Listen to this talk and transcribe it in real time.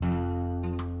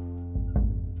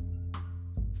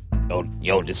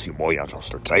Yo, this is your boy, Young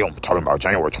Toaster. Today I'm talking about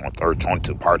January 23rd,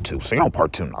 22, part 2. So, on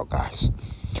part 2 now, guys.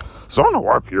 So, on the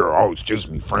warp here, always chooses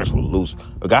me friends with a loser.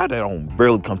 A guy that don't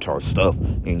barely come to our stuff,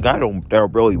 and a guy that don't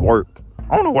barely work.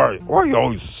 I don't know why you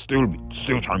always still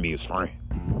trying to be his friend.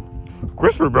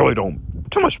 Christopher really don't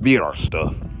too much be at our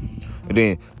stuff.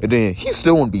 And then he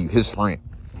still want to be his friend.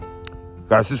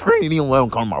 Guys, his friend didn't even let him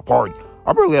come to my party.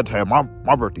 I really had to have my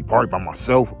birthday party by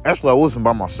myself. Actually, I wasn't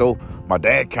by myself. My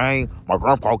dad came, my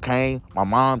grandpa came, my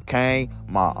mom came,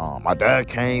 my dad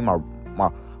came,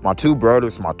 my two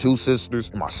brothers, my two sisters,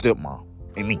 and my stepmom,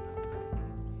 and me.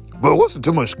 But it wasn't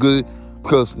too much good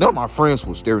because none of my friends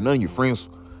was there. None of your friends.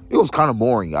 It was kind of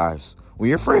boring, guys. When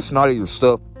your friends not at your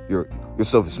stuff, your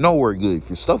stuff is nowhere good. If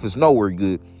your stuff is nowhere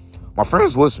good, my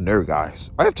friends wasn't there,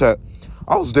 guys.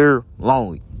 I was there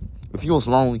lonely. If you was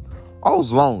lonely, I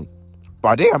was lonely. But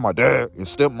I did have my dad and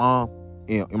stepmom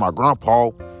and my grandpa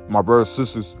and my brothers and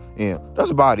sisters, and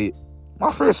that's about it.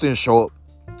 My friends didn't show up.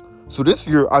 So this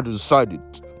year, I decided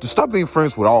to stop being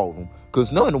friends with all of them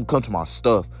because none of them come to my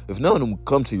stuff. If none of them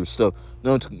come to your stuff,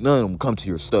 none of them come to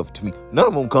your stuff to me. None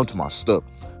of them come to my stuff.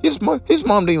 His mom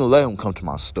didn't even let him come to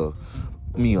my stuff.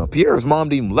 Pierre's mom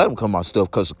didn't even let him come to my stuff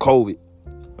because of COVID.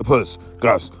 Plus,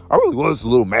 guys, I really was a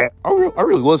little mad. I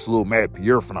really was a little mad at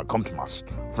Pierre for not coming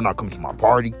to my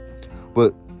party.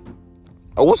 But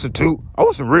I wasn't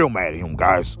real mad at him,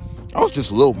 guys. I was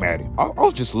just a little mad at him. I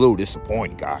was just a little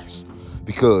disappointed, guys,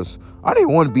 because I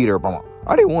didn't want to be there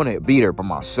by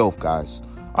myself, guys.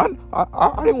 I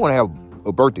didn't want to have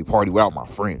a birthday party without my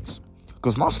friends,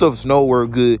 because my stuff is nowhere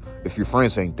good if your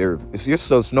friends ain't there. If your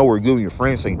stuff's nowhere good when your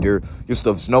friends ain't there, your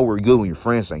stuff is nowhere good when your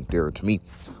friends ain't there. To me,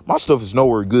 my stuff is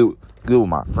nowhere good with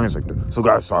my friends ain't there. So,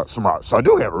 guys, so I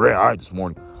do have a red eye this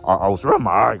morning. I was rubbing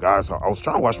my eye, guys. I was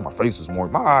trying to wash my face this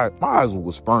morning. My eyes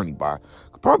was burning by.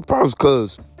 Probably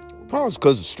because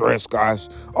of stress, guys.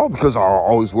 All because I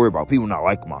always worry about people not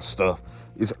liking my stuff.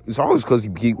 It's always because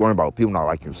you keep worrying about people not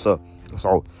liking your stuff.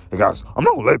 So, hey, guys, I'm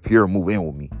not going to let Pierre move in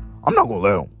with me. I'm not going to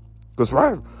let him. Because,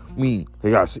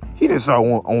 hey, guys, he didn't say I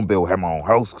want to be able to have my own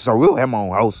house. Because I will have my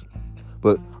own house.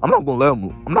 But I'm not gonna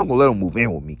let him move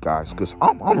in with me, guys, because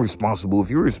I'm responsible. If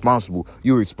you're responsible,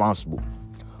 you're responsible.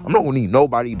 I'm not gonna need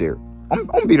nobody there. I'm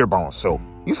gonna be there by myself.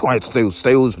 He's gonna have to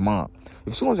stay with his mom.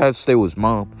 If someone's have to stay with his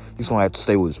mom, he's gonna have to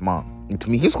stay with his mom. And to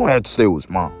me, he's gonna have to stay with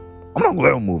his mom. I'm not gonna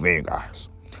let him move in,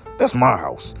 guys. That's my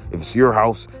house. If it's your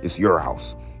house, it's your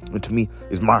house. And to me,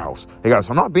 it's my house. Hey, guys,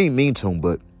 I'm not being mean to him,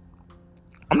 but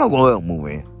I'm not gonna let him move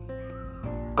in.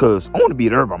 Because I want to be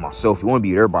there by myself. You want to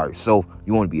be there by yourself.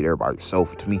 You want to be there by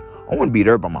yourself. To me, I want to be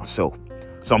there by myself.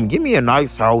 So I'm going to get me a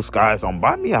nice house, guys. I'm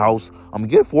going to buy me a house. I'm going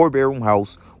to get a 4-bedroom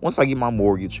house once I get my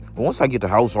mortgage. And once I get the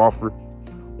house offer,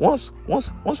 once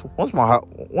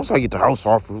I get the house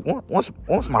offer,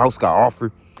 once my house got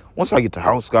offered, once I get the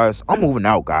house, guys, I'm moving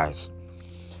out, guys.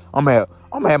 I'm going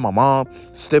to have my mom,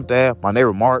 stepdad, my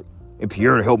neighbor Mark, and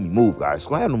Pierre to help me move, guys.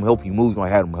 Going to have them help you move. Going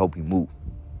to have them help you move.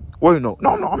 Well, no.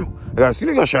 Guys, you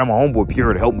think I should have my homeboy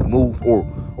Pierre to help me move,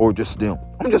 or just them?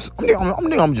 I'm just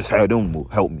have them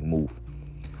help me move.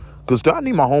 Cause do I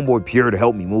need my homeboy Pierre to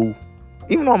help me move?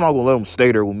 Even though I'm not gonna let him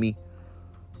stay there with me.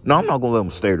 No, I'm not gonna let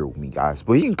him stay there with me, guys.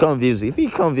 But he can come visit. If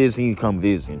he come visit, he can come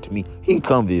visit. And to me, he can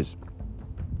come visit.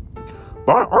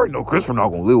 But I already know Christopher not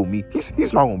gonna live with me.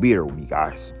 He's not gonna be there with me,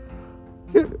 guys.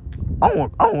 I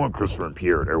don't want Christopher and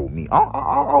Pierre there with me.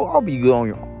 I'll be good on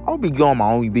your. I'll be good on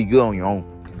my own. You be good on your own.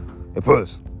 And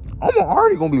plus, I'm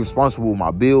already going to be responsible with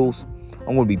my bills.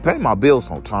 I'm going to be paying my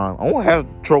bills on time. I won't have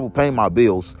trouble paying my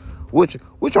bills, which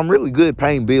I'm really good at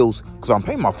paying bills because I'm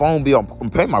paying my phone bill. I'm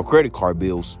paying my credit card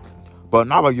bills. But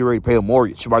not about you ready to pay a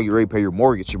mortgage. About you ready to pay your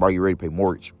mortgage. About you ready to pay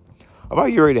mortgage.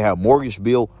 About you ready to have mortgage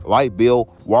bill, light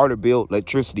bill, water bill,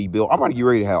 electricity bill. I'm about to get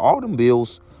ready to have all them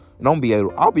bills, and I'll be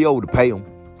able to pay them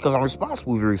because I'm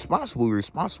responsible. You're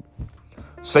responsible.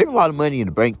 Save a lot of money in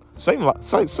the bank. Save a lot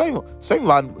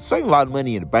of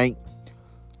money in the bank.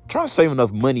 Try to save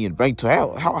enough money in the bank to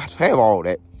have all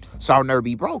that. So I'll never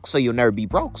be broke. So you'll never be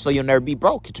broke. So you'll never be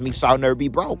broke. To me, so I'll never be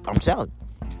broke. I'm telling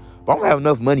you. But I'm gonna have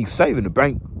enough money saved in the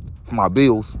bank for my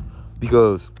bills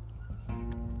because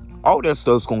all that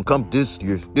stuff's gonna come this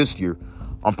year.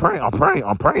 I'm praying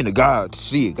to God to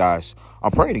see it, guys.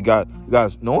 I'm praying to God.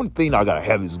 Guys, the only thing I gotta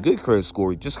have is a good credit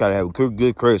score. You just gotta have a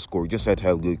good credit score. You just have to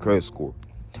have a good credit score.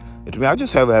 And to me, I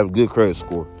just have to have a good credit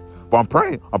score. But I'm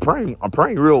praying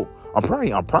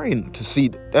to see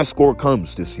that score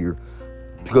comes this year.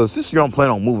 Because this year I'm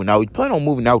planning on moving out. You plan on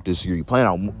moving out this year. You plan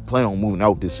on moving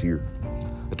out this year.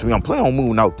 And to me, I'm planning on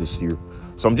moving out this year.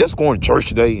 So I'm just going to church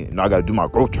today, and I got to do my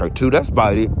growth track too. That's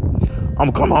about it. I'm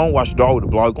going to come home, watch the dog with the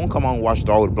blog. You're going to come home, watch the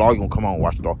dog with the blog. You're going to come home,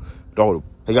 watch the dog with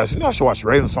the. Hey guys, you know I should watch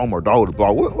Ravens Home or Dog with the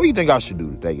Block. What do you think I should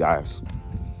do today, guys?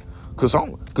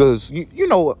 Cause you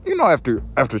know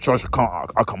after church I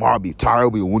come home, I'll be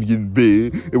tired, I want to get in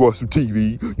bed and watch some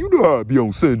TV. You know how I be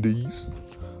on Sundays,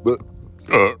 but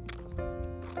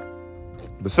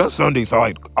some Sundays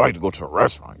I like to go to a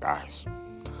restaurant, guys.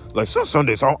 Like some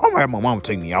Sundays I'm gonna have my mom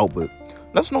take me out, but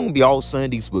that's not gonna be all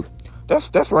Sundays. But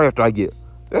that's right after I get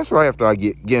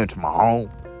into my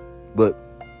home. But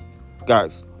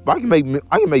guys, but I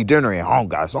can make dinner at home,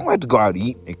 guys. So I don't have to go out to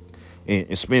eat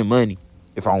and spend money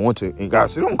if I want to. And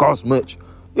guys, it don't cost much.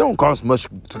 It don't cost much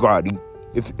to go out and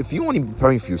eat. If you want to be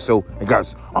paying for yourself, and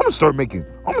guys, I'm gonna start making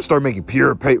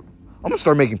Pierre pay. I'm gonna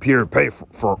start making Pierre pay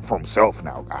for himself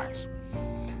now, guys.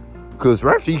 Cause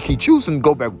right after he keep choosing to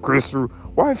go back with Christopher,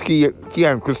 why if he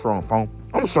having Christopher on the phone?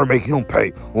 I'm gonna start making him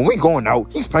pay. When we going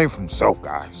out, he's paying for himself,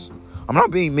 guys. I'm not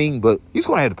being mean, but he's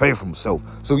gonna have to pay for himself.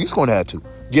 So he's gonna have to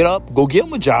get up, go get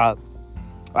him a job,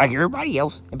 like everybody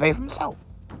else, and pay for himself.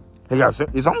 Hey guys,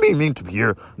 I'm being mean to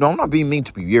Pierre. No, I'm not being mean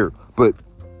to Pierre, but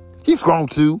he's grown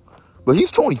too. But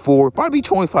he's 24, probably be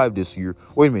 25 this year.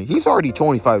 Wait a minute, he's already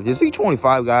 25. Is he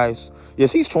 25, guys?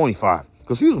 Yes, he's 25.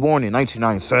 Because he was born in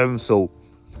 1997, so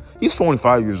he's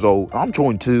 25 years old. I'm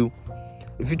 22.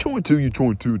 If you're 22, you're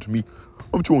 22 to me.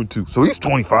 I'm 22. So he's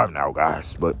 25 now,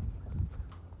 guys. But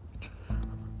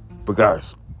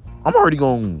guys, I'm already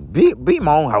going to be in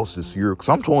my own house this year. Because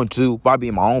I'm 22. About to be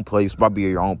in my own place. About to be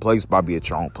at your own place. About to be at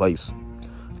your own place.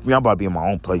 I'm about to be in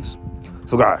my own place.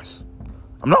 So, guys,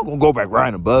 I'm not going to go back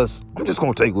riding a bus. I'm just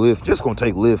going to take Lyft. Just going to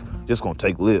take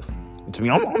Lyft. And to me,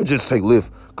 I'm just take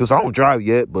Lyft. Because I don't drive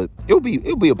yet. But it'll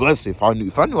be a blessing if I knew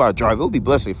how to drive. It'll be a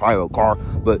blessing if I have a car.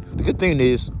 But the good thing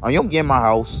is, I am getting my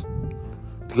house.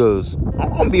 Because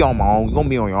I'm going to be on my own. You're going to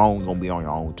be on your own. You're going to be on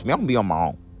your own. To me, I'm going to be on my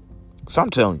own. So I'm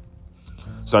telling you.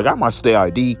 So I got my state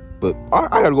ID, but I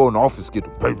got to go in the office to get the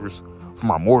papers for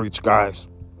my mortgage, guys.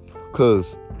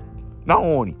 Because not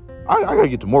only, I got to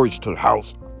get the mortgage to the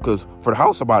house. Because for the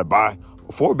house I'm about to buy,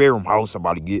 a 4-bedroom house I'm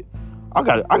about to get, I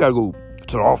got to go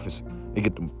to the office and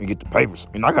get the papers.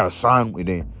 And I got to sign and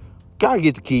then got to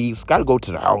get the keys, got to go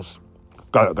to the house.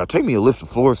 Got to take me a lift to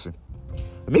Florissant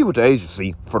and meet with the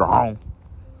agency for the home.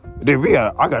 And then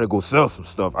I got to go sell some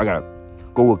stuff. I got to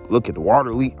go look at the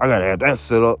water leak. I got to have that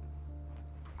set up.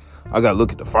 I got to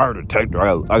look at the fire detector.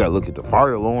 I got to look at the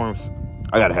fire alarms.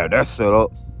 I got to have that set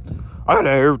up. I got to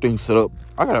have everything set up.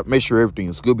 I got to make sure everything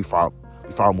is good before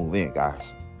I move in,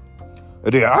 guys.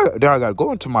 And then I got to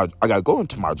go into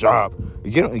my job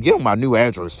and get on my new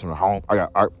address to the home. I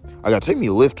got to take me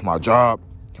a lift to my job,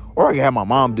 or I can have my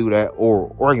mom do that,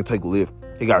 or I can take a lift.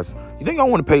 Hey guys, you think I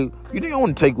want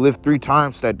to take Lyft 3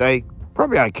 times that day?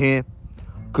 Probably I can,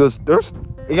 cause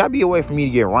it gotta be a way for me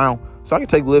to get around. So I can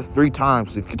take Lyft 3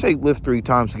 times. If you can take Lyft 3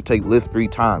 times, you can take Lyft 3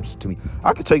 times to me.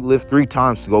 I can take Lyft 3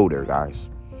 times to go there,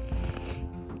 guys.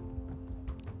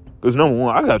 Cause number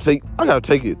one, I gotta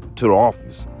take it to the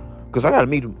office. Cause I gotta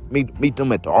meet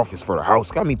them at the office for the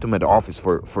house. Gotta meet them at the office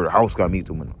for the house. Gotta meet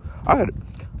them. I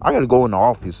gotta go in the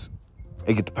office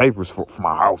and get the papers for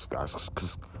my house, guys.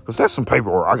 Cause that's some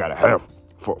paperwork I gotta have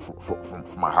for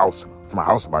my house. For my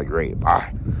house about to get ready to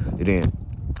buy. And then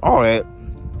all that.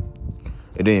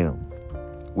 And then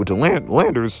with the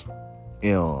lenders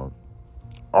and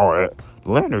all that,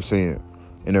 the lenders and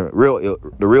the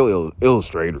real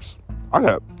illustrators, I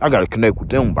got to connect with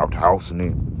them about the house, and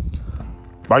then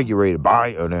about to get ready to buy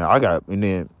it. And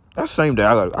then that same day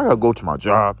I got to go to my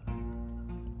job.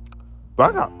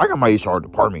 But I got my HR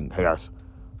department, guys,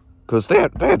 because they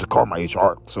had to call my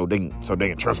HR so they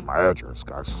can trust my address,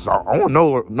 guys. So I want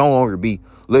to no longer be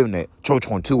living at Church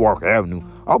 12 Walker Avenue.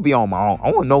 I'll be on my own.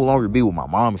 I want to no longer be with my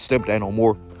mom and stepdad no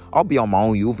more. I'll be on my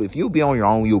own. If you be on your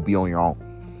own, you'll be on your own.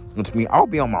 And to me, I'll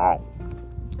be on my own.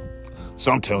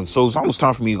 So I'm telling you, so it's almost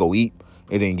time for me to go eat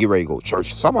and then get ready to go to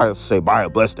church. Somebody else say, bye, a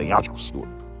blessed day, y'all steward.